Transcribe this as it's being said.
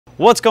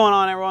What's going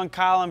on, everyone?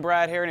 Kyle and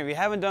Brad here, and if you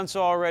haven't done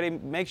so already,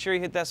 make sure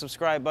you hit that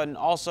subscribe button.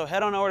 Also,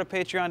 head on over to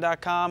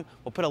patreon.com.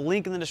 We'll put a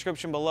link in the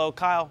description below.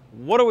 Kyle,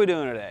 what are we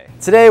doing today?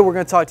 Today, we're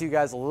going to talk to you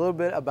guys a little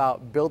bit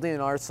about building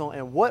an arsenal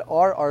and what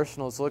our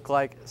arsenals look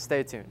like.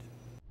 Stay tuned.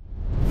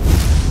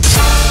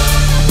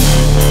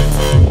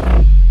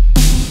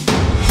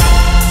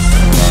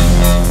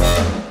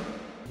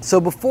 So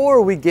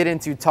before we get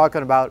into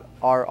talking about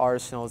our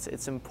arsenals,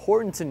 it's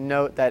important to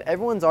note that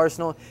everyone's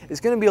arsenal is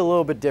going to be a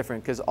little bit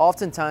different because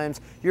oftentimes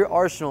your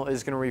arsenal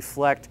is going to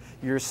reflect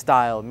your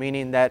style,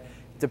 meaning that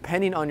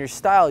depending on your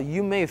style,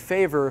 you may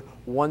favor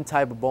one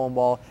type of bowling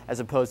ball as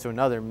opposed to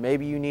another.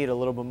 Maybe you need a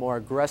little bit more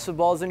aggressive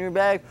balls in your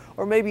bag,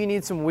 or maybe you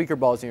need some weaker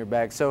balls in your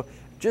bag. So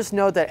just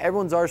note that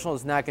everyone's arsenal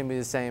is not going to be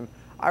the same.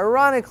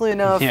 Ironically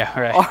enough,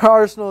 our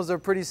arsenals are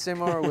pretty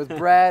similar with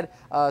Brad,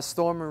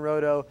 Storm and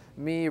Roto,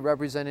 me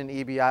representing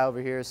EBI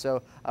over here.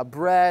 So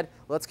Brad,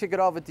 let's kick it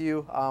off with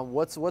you.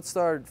 What's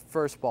our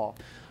first ball?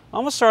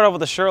 I'm gonna start off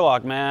with the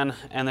Sherlock, man.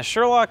 And the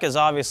Sherlock is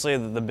obviously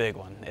the big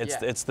one.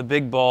 It's the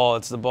big ball.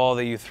 It's the ball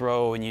that you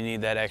throw when you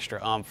need that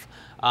extra oomph.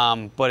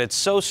 But it's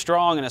so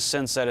strong in a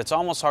sense that it's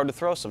almost hard to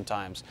throw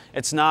sometimes.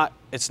 It's not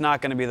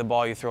gonna be the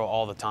ball you throw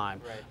all the time.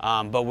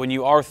 Right. But when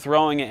you are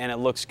throwing it and it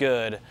looks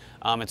good,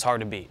 it's hard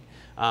to beat.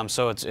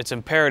 So it's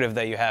imperative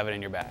that you have it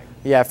in your bag.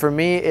 Yeah, for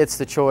me, it's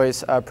the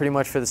choice pretty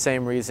much for the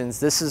same reasons.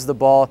 This is the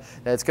ball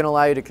that's going to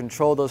allow you to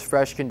control those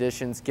fresh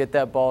conditions, get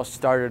that ball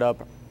started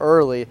up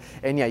early,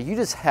 and yeah, you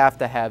just have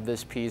to have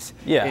this piece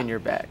in your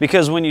bag.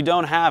 Because when you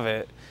don't have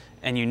it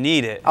and you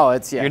need it,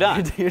 you're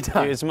done. You're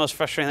done. It's the most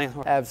frustrating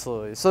thing.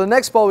 Absolutely. So the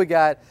next ball we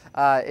got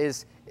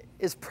is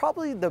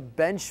probably the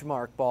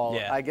benchmark ball,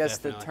 I guess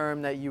definitely. The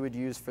term that you would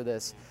use for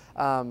this.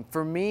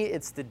 For me,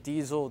 it's the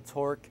Diesel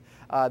Torque.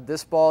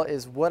 This ball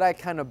is what I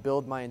kind of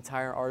build my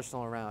entire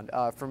arsenal around.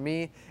 For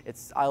me,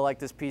 I like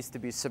this piece to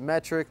be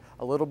symmetric,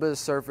 a little bit of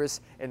surface,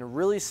 and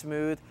really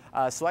smooth,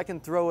 so I can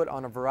throw it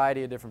on a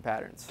variety of different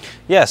patterns.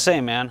 Yeah,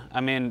 same, man.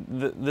 I mean,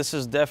 this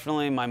is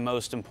definitely my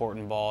most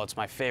important ball. It's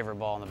my favorite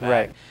ball in the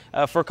bag.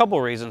 Right. For a couple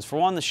of reasons. For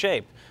one, the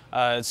shape.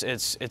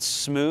 It's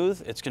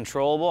smooth, it's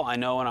controllable. I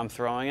know when I'm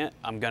throwing it,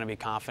 I'm going to be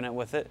confident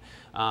with it.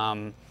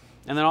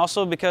 And then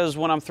also because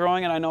when I'm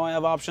throwing it, I know I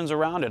have options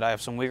around it. I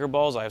have some weaker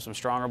balls, I have some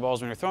stronger balls.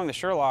 When you're throwing the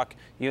Sherlock,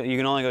 you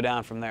can only go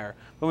down from there.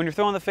 But when you're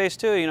throwing the Face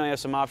 2, you have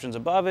some options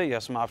above it, you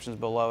have some options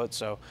below it.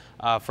 So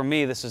for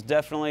me, this is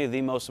definitely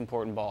the most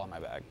important ball in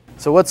my bag.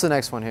 So what's the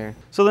next one here?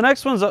 So the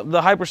next one's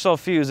the Hypercell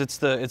Fuse.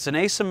 It's an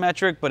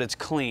asymmetric, but it's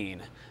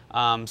clean.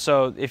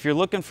 So if you're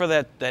looking for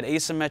that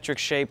asymmetric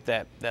shape,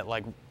 that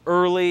like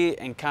early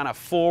and kind of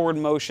forward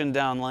motion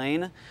down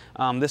lane,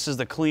 this is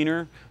the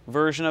cleaner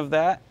version of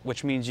that,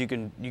 which means you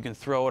can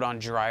throw it on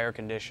drier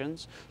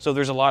conditions. So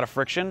there's a lot of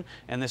friction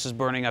and this is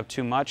burning up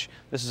too much.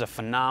 This is a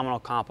phenomenal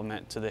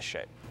complement to this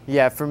shape.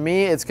 Yeah, for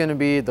me, it's going to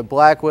be the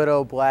Black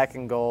Widow, black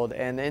and gold.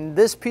 And in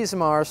this piece of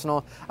my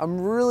arsenal, I'm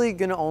really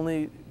going to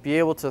only be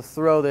able to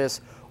throw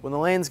this when the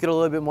lanes get a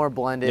little bit more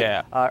blended.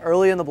 Yeah.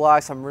 Early in the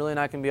blocks, I'm really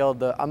not going to be able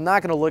to, I'm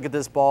not going to look at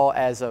this ball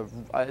as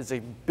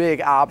a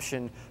big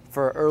option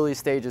for early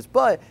stages.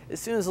 But as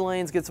soon as the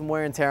lanes get some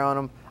wear and tear on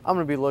them, I'm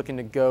going to be looking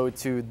to go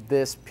to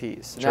this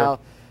piece. Sure. Now,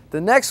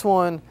 the next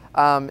one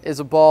is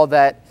a ball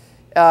that,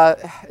 I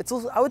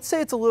would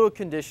say it's a little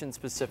condition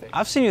specific.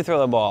 I've seen you throw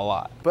that ball a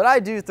lot. But I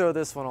do throw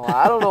this one a lot.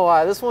 I don't know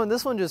why. This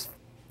one just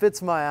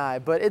fits my eye.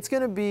 But it's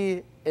going to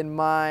be in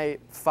my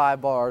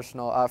 5-ball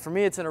arsenal. For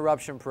me, it's an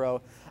Eruption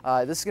Pro.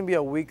 This is going to be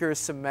a weaker,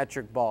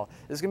 symmetric ball.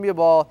 This is going to be a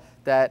ball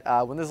that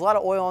when there's a lot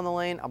of oil on the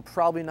lane, I'm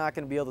probably not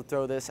going to be able to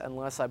throw this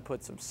unless I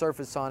put some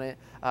surface on it.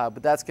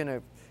 But that's going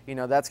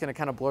to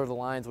kind of blur the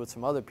lines with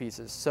some other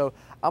pieces. So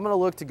I'm going to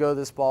look to go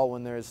this ball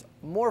when there's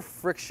more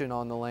friction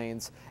on the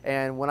lanes.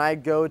 And when I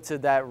go to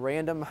that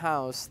random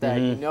house that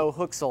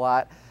hooks a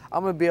lot,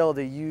 I'm going to be able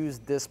to use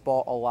this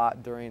ball a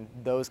lot during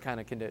those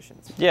kind of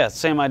conditions. Yeah,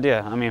 same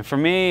idea. I mean, for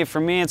me,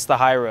 it's the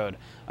high road.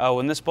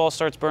 When this ball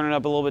starts burning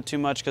up a little bit too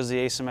much because of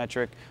the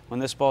asymmetric, when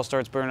this ball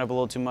starts burning up a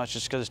little too much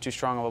just because it's too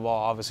strong of a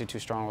ball, obviously too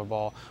strong of a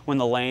ball, when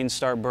the lanes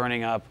start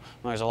burning up,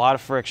 when there's a lot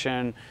of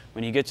friction,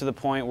 when you get to the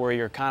point where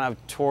you're kind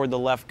of toward the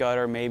left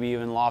gutter, maybe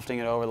even lofting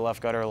it over the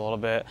left gutter a little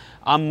bit,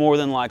 I'm more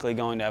than likely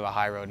going to have a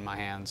high road in my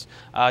hands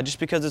just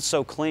because it's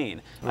so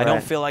clean. Right. I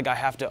don't feel like I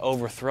have to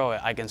overthrow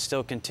it. I can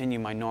still continue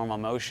my normal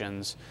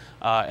motions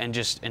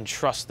and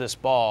trust this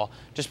ball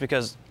just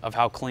because of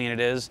how clean it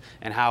is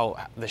and how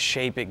the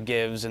shape it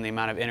gives and the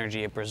amount of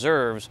energy it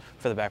preserves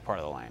for the back part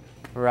of the lane.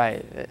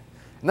 Right.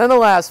 And then the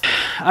last one.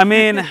 I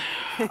mean,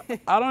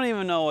 I don't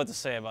even know what to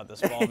say about this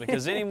ball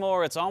because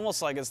anymore it's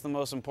almost like it's the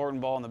most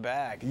important ball in the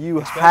bag. You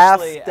have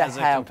to as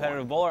a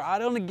competitive bowler.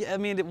 I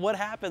mean, what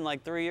happened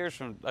like 3 years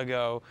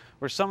ago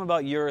where something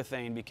about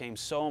urethane became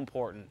so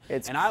important?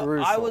 It's and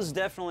crucial. I was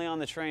definitely on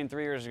the train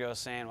 3 years ago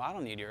saying, well, I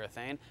don't need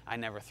urethane. I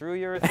never threw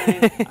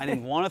urethane. I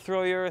didn't want to throw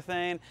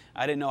urethane.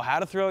 I didn't know how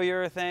to throw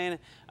urethane.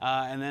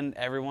 And then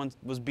everyone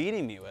was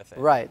beating me with it.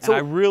 Right. And I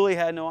really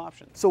had no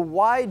options. So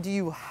why do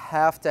you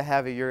have to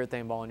have a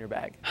urethane ball in your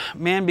bag?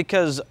 Man,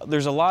 because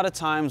there's a lot of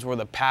times where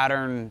the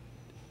pattern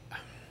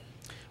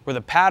where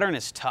the pattern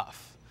is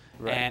tough.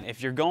 Right. And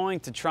if you're going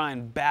to try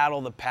and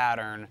battle the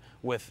pattern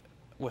with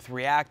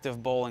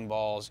reactive bowling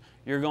balls,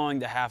 you're going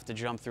to have to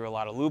jump through a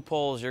lot of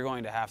loopholes. You're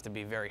going to have to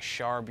be very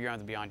sharp. You're going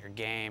to have to be on your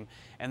game.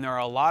 And there are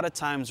a lot of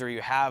times where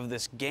you have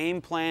this game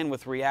plan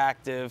with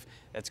reactive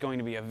that's going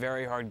to be a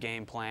very hard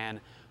game plan.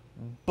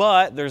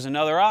 But there's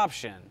another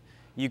option.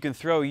 You can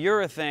throw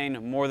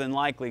urethane more than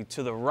likely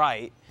to the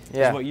right.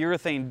 Yeah. What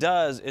urethane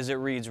does is it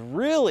reads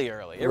really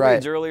early. It Right.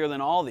 reads earlier than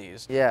all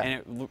these. Yeah. And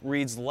it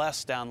reads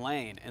less down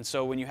lane. And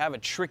so when you have a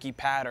tricky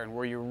pattern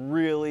where you're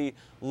really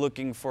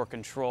looking for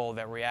control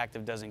that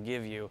reactive doesn't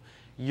give you,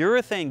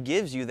 urethane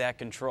gives you that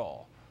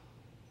control.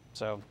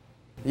 So.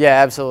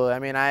 Yeah, absolutely. I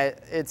mean,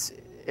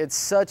 it's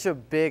such a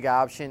big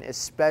option,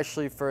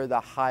 especially for the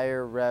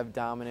higher rev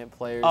dominant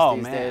players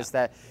these days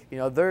that, you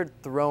know, they're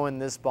throwing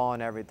this ball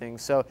and everything.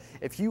 So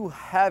if you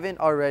haven't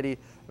already,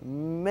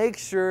 make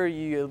sure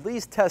you at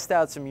least test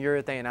out some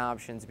urethane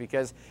options,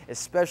 because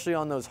especially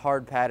on those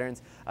hard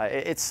patterns,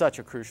 it's such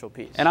a crucial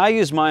piece. And I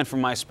use mine for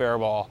my spare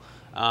ball.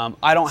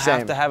 I don't Same.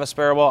 have to have a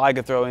spare ball. I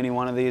could throw any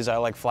one of these. I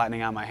like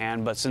flattening out my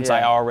hand, but since I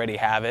Yeah. already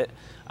have it,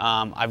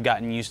 I've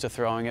gotten used to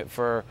throwing it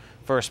for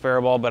a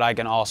spare ball, but I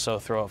can also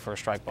throw it for a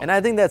strike ball. And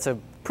I think that's a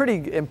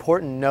pretty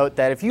important note,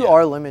 that if you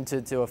are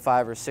limited to a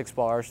 5 or 6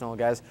 ball arsenal,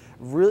 guys,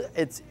 really,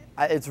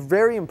 it's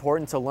very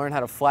important to learn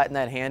how to flatten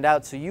that hand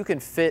out so you can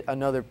fit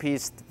another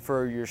piece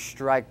for your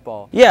strike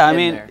ball. Yeah, I in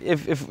mean, there.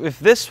 if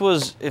this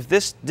wasn't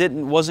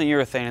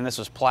urethane and this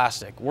was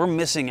plastic, we're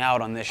missing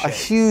out on this A shape.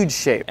 huge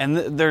shape. And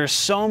there's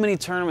so many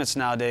tournaments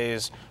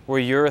nowadays where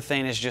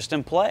urethane is just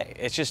in play.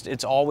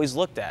 It's always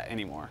looked at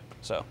anymore.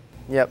 So.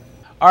 Yep.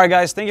 All right,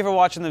 guys, thank you for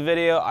watching the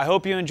video. I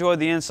hope you enjoyed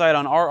the insight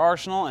on our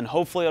arsenal, and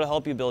hopefully it'll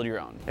help you build your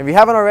own. If you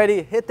haven't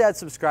already, hit that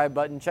subscribe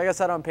button. Check us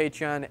out on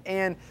Patreon,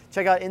 and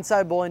check out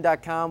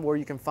InsideBowling.com, where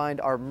you can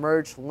find our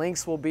merch.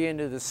 Links will be in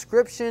the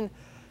description.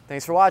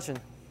 Thanks for watching.